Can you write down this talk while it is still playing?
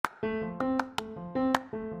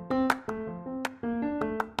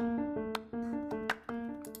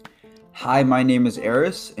Hi, my name is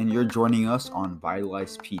Eris, and you're joining us on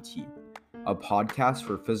Vitalize PT, a podcast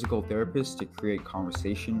for physical therapists to create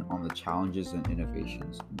conversation on the challenges and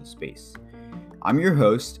innovations in the space. I'm your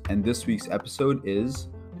host, and this week's episode is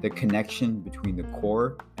the connection between the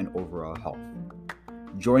core and overall health.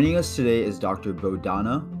 Joining us today is Dr.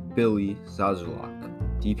 Bohdanna Billie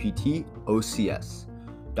Zazulak, DPT OCS.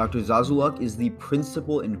 Dr. Zazulak is the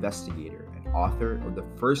principal investigator and author of the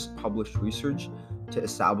first published research to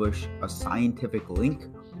establish a scientific link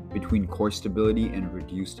between core stability and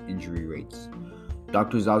reduced injury rates.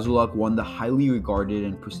 Dr. Zazulak won the highly regarded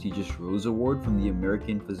and prestigious Rose Award from the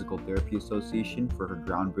American Physical Therapy Association for her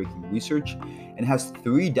groundbreaking research and has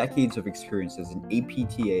 3 decades of experience as an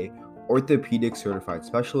APTA orthopedic certified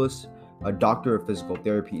specialist, a doctor of physical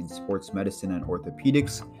therapy in sports medicine and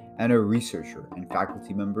orthopedics, and a researcher and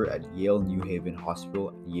faculty member at Yale New Haven Hospital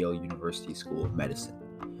and Yale University School of Medicine.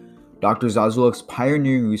 Dr. Zazulak's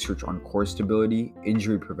pioneering research on core stability,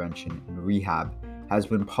 injury prevention, and rehab has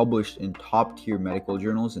been published in top-tier medical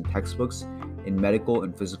journals and textbooks in medical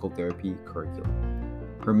and physical therapy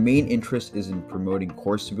curriculum. Her main interest is in promoting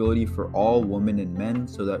core stability for all women and men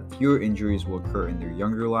so that fewer injuries will occur in their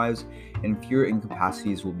younger lives and fewer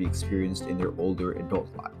incapacities will be experienced in their older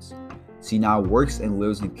adult lives. She now works and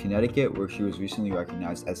lives in Connecticut, where she was recently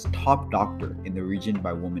recognized as top doctor in the region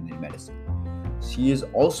by Women in Medicine. She is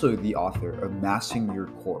also the author of Mastering Your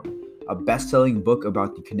Core, a best-selling book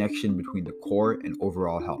about the connection between the core and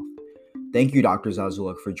overall health. Thank you, Dr.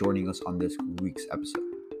 Zazulak, for joining us on this week's episode.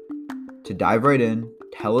 To dive right in,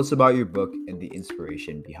 tell us about your book and the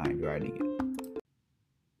inspiration behind writing it.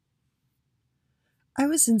 I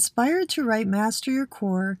was inspired to write Master Your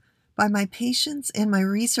Core by my patients and my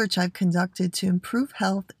research I've conducted to improve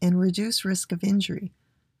health and reduce risk of injury.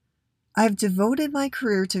 I've devoted my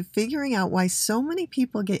career to figuring out why so many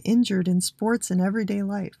people get injured in sports and everyday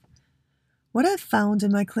life. What I've found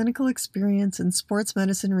in my clinical experience in sports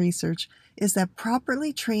medicine research is that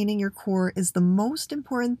properly training your core is the most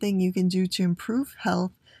important thing you can do to improve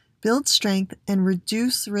health, build strength, and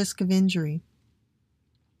reduce the risk of injury.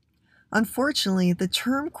 Unfortunately, the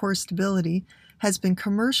term core stability has been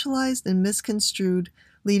commercialized and misconstrued,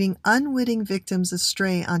 leading unwitting victims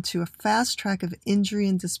astray onto a fast track of injury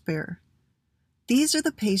and despair. These are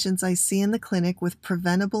the patients I see in the clinic with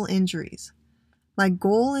preventable injuries. My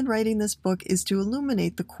goal in writing this book is to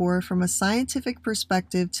illuminate the core from a scientific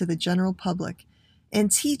perspective to the general public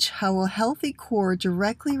and teach how a healthy core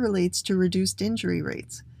directly relates to reduced injury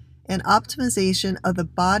rates and optimization of the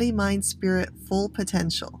body-mind-spirit full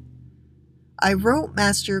potential. I wrote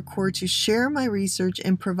Master Your Core to share my research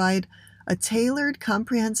and provide a tailored,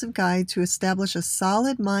 comprehensive guide to establish a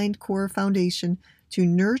solid mind-core foundation to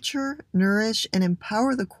nurture, nourish, and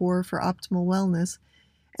empower the core for optimal wellness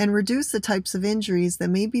and reduce the types of injuries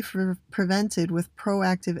that may be prevented with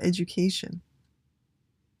proactive education.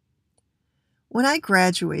 When I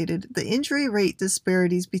graduated, the injury rate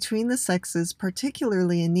disparities between the sexes,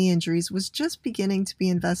 particularly in knee injuries, was just beginning to be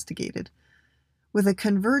investigated, with a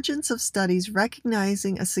convergence of studies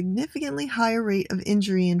recognizing a significantly higher rate of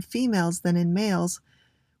injury in females than in males,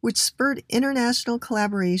 which spurred international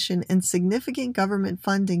collaboration and significant government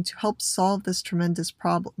funding to help solve this tremendous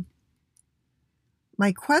problem.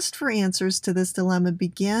 My quest for answers to this dilemma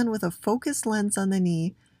began with a focused lens on the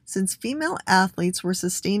knee, since female athletes were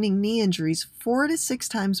sustaining knee injuries 4 to 6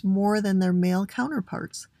 times more than their male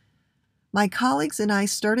counterparts. My colleagues and I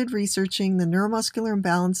started researching the neuromuscular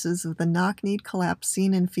imbalances of the knock-knee collapse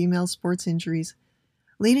seen in female sports injuries,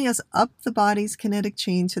 leading us up the body's kinetic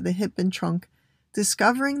chain to the hip and trunk,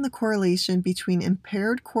 discovering the correlation between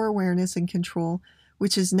impaired core awareness and control,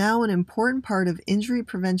 which is now an important part of injury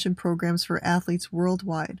prevention programs for athletes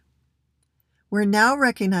worldwide. We're now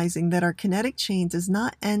recognizing that our kinetic chain does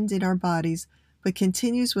not end in our bodies, but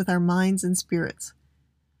continues with our minds and spirits.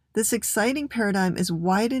 This exciting paradigm is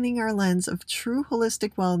widening our lens of true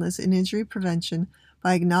holistic wellness in injury prevention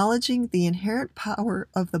by acknowledging the inherent power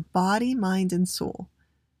of the body, mind, and soul.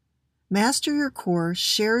 Master Your Core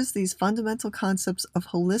shares these fundamental concepts of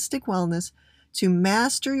holistic wellness to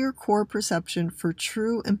master your core perception for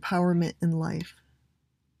true empowerment in life.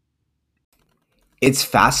 It's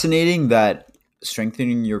fascinating that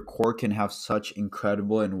strengthening your core can have such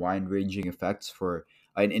incredible and wide-ranging effects for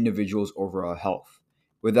an individual's overall health.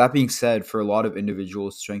 With that being said, for a lot of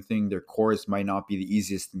individuals, strengthening their cores might not be the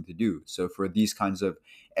easiest thing to do. So for these kinds of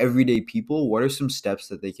everyday people, what are some steps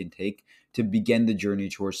that they can take to begin the journey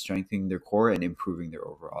towards strengthening their core and improving their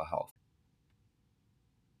overall health?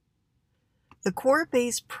 The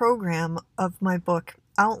core-based program of my book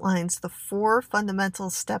outlines the 4 fundamental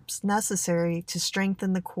steps necessary to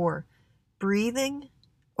strengthen the core: breathing,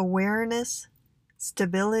 awareness,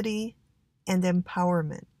 stability, and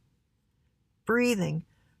empowerment. Breathing.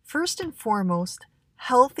 First and foremost,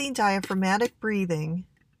 healthy diaphragmatic breathing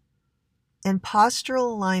and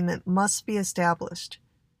postural alignment must be established.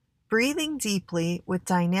 Breathing deeply with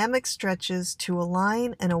dynamic stretches to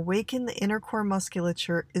align and awaken the inner core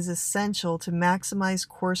musculature is essential to maximize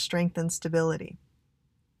core strength and stability.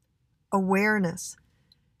 Awareness.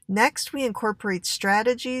 Next, we incorporate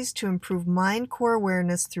strategies to improve mind-core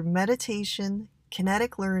awareness through meditation,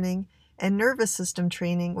 kinetic learning, and nervous system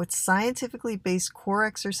training with scientifically based core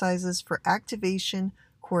exercises for activation,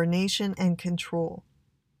 coordination, and control.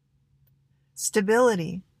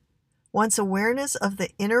 Stability. Once awareness of the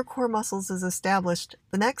inner core muscles is established,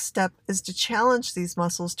 the next step is to challenge these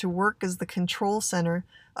muscles to work as the control center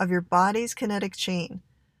of your body's kinetic chain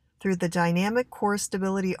through the dynamic core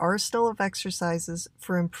stability arsenal of exercises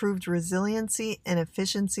for improved resiliency and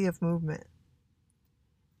efficiency of movement.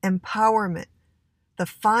 Empowerment. The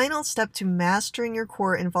final step to mastering your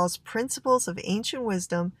core involves principles of ancient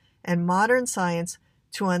wisdom and modern science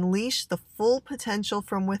to unleash the full potential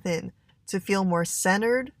from within, to feel more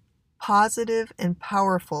centered, positive, and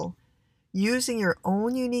powerful, using your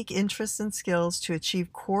own unique interests and skills to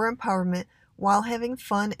achieve core empowerment while having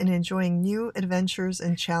fun and enjoying new adventures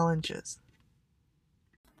and challenges.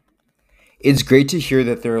 It's great to hear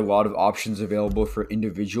that there are a lot of options available for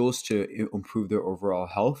individuals to improve their overall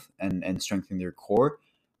health and strengthen their core.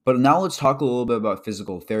 But now let's talk a little bit about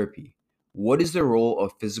physical therapy. What is the role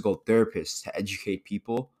of physical therapists to educate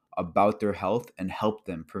people about their health and help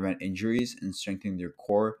them prevent injuries and strengthen their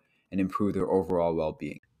core and improve their overall well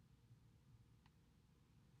being?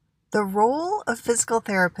 The role of physical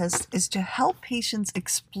therapists is to help patients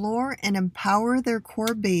explore and empower their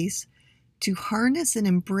core base to harness and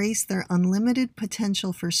embrace their unlimited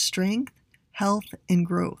potential for strength, health, and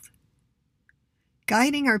growth.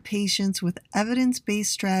 Guiding our patients with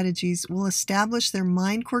evidence-based strategies will establish their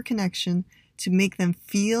mind-core connection to make them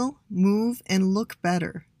feel, move, and look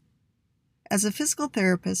better. As a physical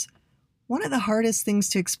therapist, one of the hardest things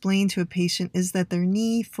to explain to a patient is that their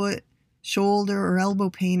knee, foot, shoulder, or elbow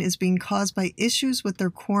pain is being caused by issues with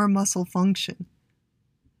their core muscle function.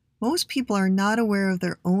 Most people are not aware of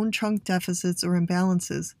their own trunk deficits or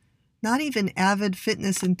imbalances, not even avid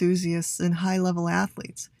fitness enthusiasts and high-level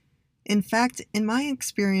athletes. In fact, in my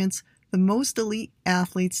experience, the most elite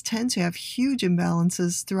athletes tend to have huge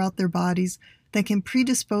imbalances throughout their bodies that can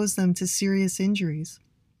predispose them to serious injuries.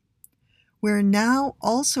 We're now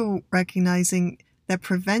also recognizing that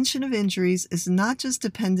prevention of injuries is not just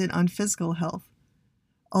dependent on physical health.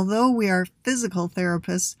 Although we are physical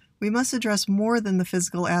therapists, we must address more than the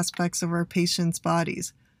physical aspects of our patients'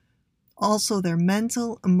 bodies, also their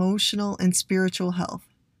mental, emotional, and spiritual health.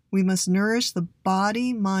 We must nourish the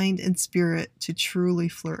body, mind, and spirit to truly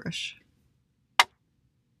flourish.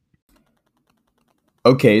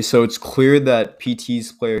 Okay, so it's clear that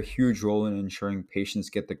PTs play a huge role in ensuring patients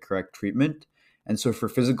get the correct treatment. And so, for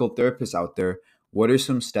physical therapists out there, what are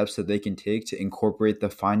some steps that they can take to incorporate the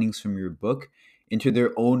findings from your book into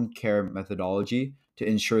their own care methodology to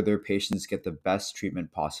ensure their patients get the best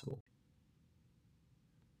treatment possible?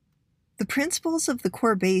 The principles of the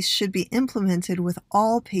core base should be implemented with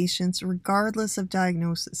all patients regardless of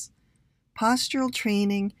diagnosis. Postural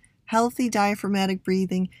training, healthy diaphragmatic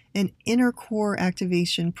breathing, and inner core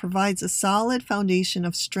activation provides a solid foundation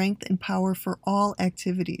of strength and power for all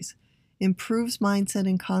activities, improves mindset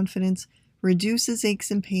and confidence, reduces aches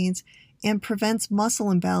and pains, and prevents muscle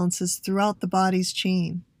imbalances throughout the body's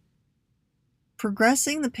chain.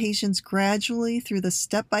 Progressing the patients gradually through the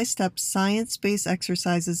step-by-step science-based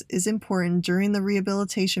exercises is important during the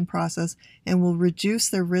rehabilitation process and will reduce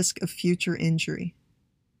their risk of future injury.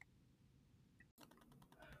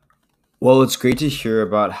 Well, it's great to hear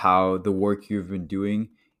about how the work you've been doing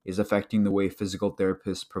is affecting the way physical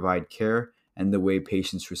therapists provide care and the way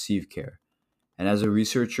patients receive care. And as a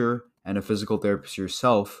researcher and a physical therapist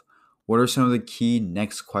yourself, what are some of the key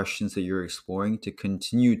next questions that you're exploring to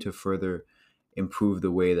continue to further improve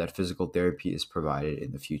the way that physical therapy is provided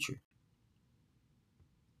in the future?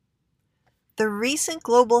 The recent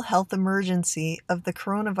global health emergency of the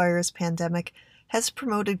coronavirus pandemic has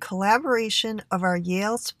promoted collaboration of our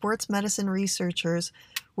Yale sports medicine researchers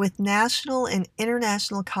with national and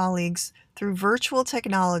international colleagues through virtual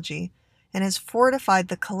technology and has fortified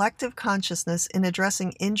the collective consciousness in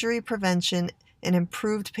addressing injury prevention and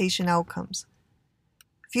improved patient outcomes.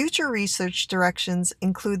 Future research directions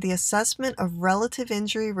include the assessment of relative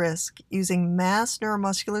injury risk using mass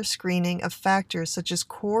neuromuscular screening of factors such as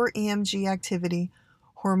core EMG activity,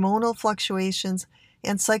 hormonal fluctuations,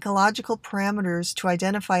 and psychological parameters to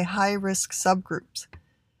identify high-risk subgroups.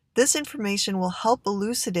 This information will help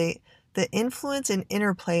elucidate the influence and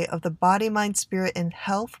interplay of the body, mind, spirit in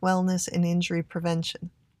health, wellness, and injury prevention.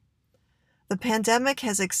 The pandemic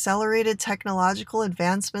has accelerated technological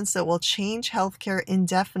advancements that will change healthcare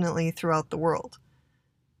indefinitely throughout the world.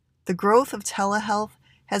 The growth of telehealth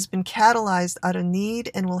has been catalyzed out of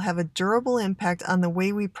need and will have a durable impact on the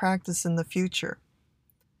way we practice in the future.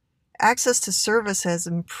 Access to service has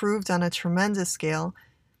improved on a tremendous scale,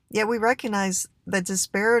 yet we recognize that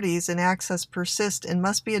disparities in access persist and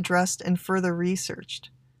must be addressed and further researched.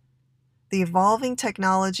 The evolving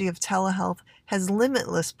technology of telehealth has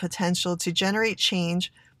limitless potential to generate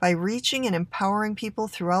change by reaching and empowering people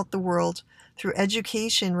throughout the world through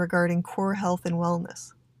education regarding core health and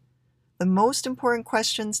wellness. The most important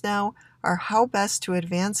questions now are how best to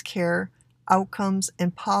advance care, outcomes,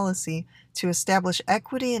 and policy to establish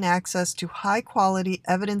equity and access to high-quality,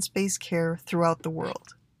 evidence-based care throughout the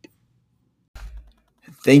world.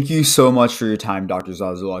 Thank you so much for your time, Dr.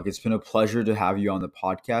 Zazulak. It's been a pleasure to have you on the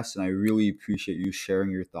podcast, and I really appreciate you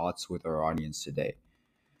sharing your thoughts with our audience today.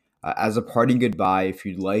 As a parting goodbye, if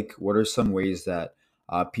you'd like, what are some ways that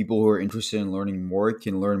people who are interested in learning more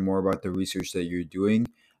can learn more about the research that you're doing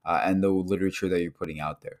and the literature that you're putting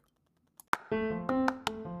out there?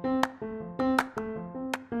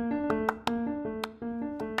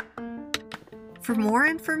 For more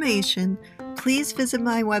information, please visit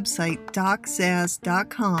my website,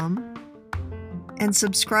 doczaz.com, and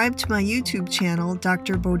subscribe to my YouTube channel,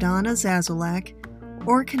 Dr. Bohdanna Zazulak,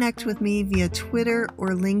 or connect with me via Twitter or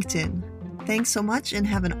LinkedIn. Thanks so much and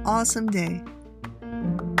have an awesome day.